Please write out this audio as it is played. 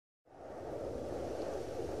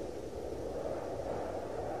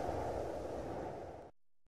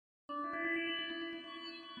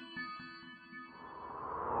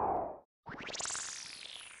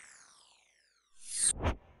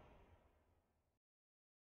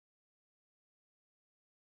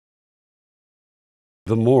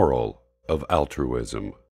The moral of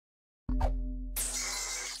altruism.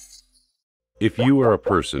 If you are a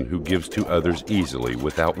person who gives to others easily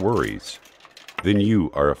without worries, then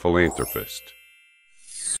you are a philanthropist.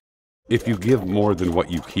 If you give more than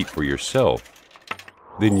what you keep for yourself,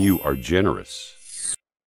 then you are generous.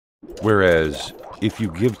 Whereas, if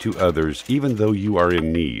you give to others even though you are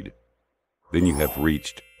in need, then you have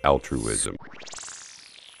reached altruism.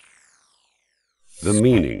 The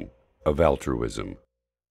meaning of altruism.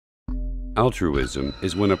 Altruism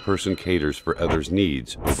is when a person caters for others'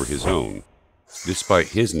 needs over his own, despite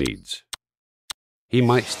his needs. He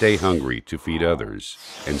might stay hungry to feed others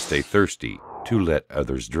and stay thirsty to let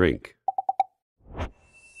others drink.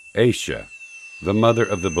 Aisha, the mother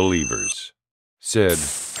of the believers, said,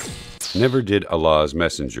 "Never did Allah's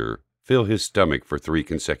messenger fill his stomach for 3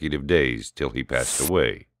 consecutive days till he passed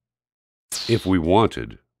away. If we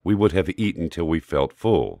wanted, we would have eaten till we felt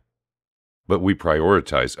full, but we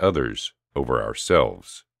prioritize others over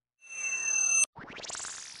ourselves."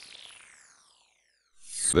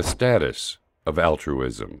 The status of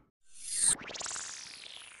altruism.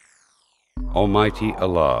 Almighty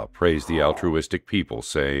Allah praised the altruistic people,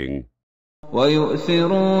 saying,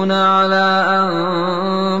 وَيُؤْثِرُونَ عَلَىٰ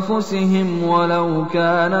أَنفُسِهِمْ وَلَوْ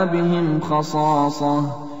كَانَ بِهِمْ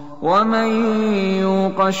خَصَاصَةٌ وَمَن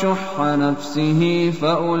يُوقَ شُحَّ نَفْسِهِ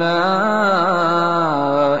فَأُولَٰئِكَ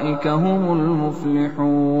هُمُ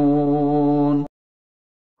الْمُفْلِحُونَ.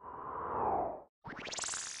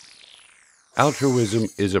 Altruism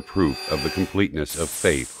is a proof of the completeness of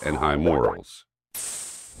faith and high morals.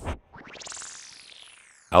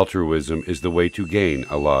 Altruism is the way to gain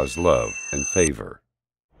Allah's love and favor.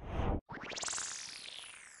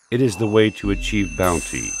 It is the way to achieve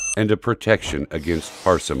bounty and a protection against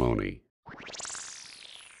parsimony.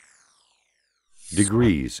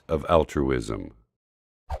 Degrees of altruism.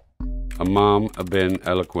 Imam Ibn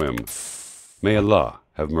al-Qayyim, may Allah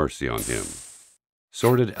have mercy on him,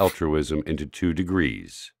 sorted altruism into 2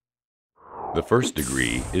 degrees. The first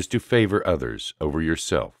degree is to favor others over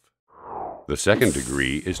yourself. The second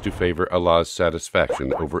degree is to favor Allah's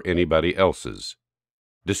satisfaction over anybody else's,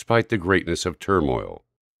 despite the greatness of turmoil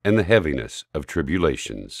and the heaviness of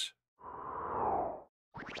tribulations.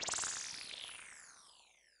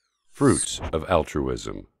 Fruits of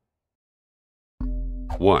altruism.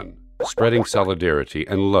 1. Spreading solidarity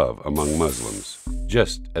and love among Muslims,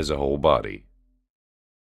 just as a whole body.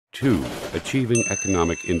 2. Achieving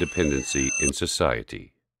economic independency in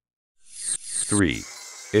society. 3.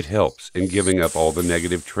 It helps in giving up all the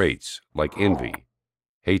negative traits like envy,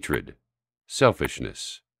 hatred,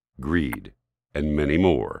 selfishness, greed, and many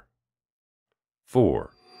more.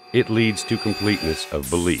 4. It leads to completeness of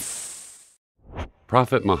belief.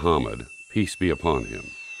 Prophet Muhammad, peace be upon him,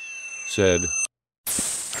 said,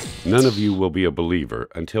 "None of you will be a believer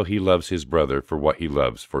until he loves his brother for what he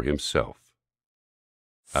loves for himself."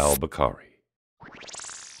 Al-Bukhari.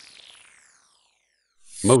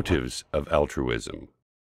 Motives of altruism.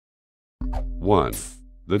 1.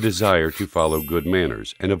 The desire to follow good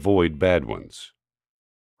manners and avoid bad ones.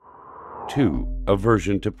 2.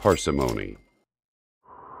 Aversion to parsimony.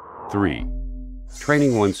 3.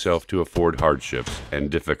 Training oneself to afford hardships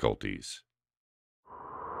and difficulties.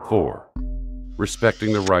 4.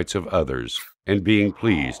 Respecting the rights of others and being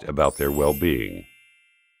pleased about their well-being.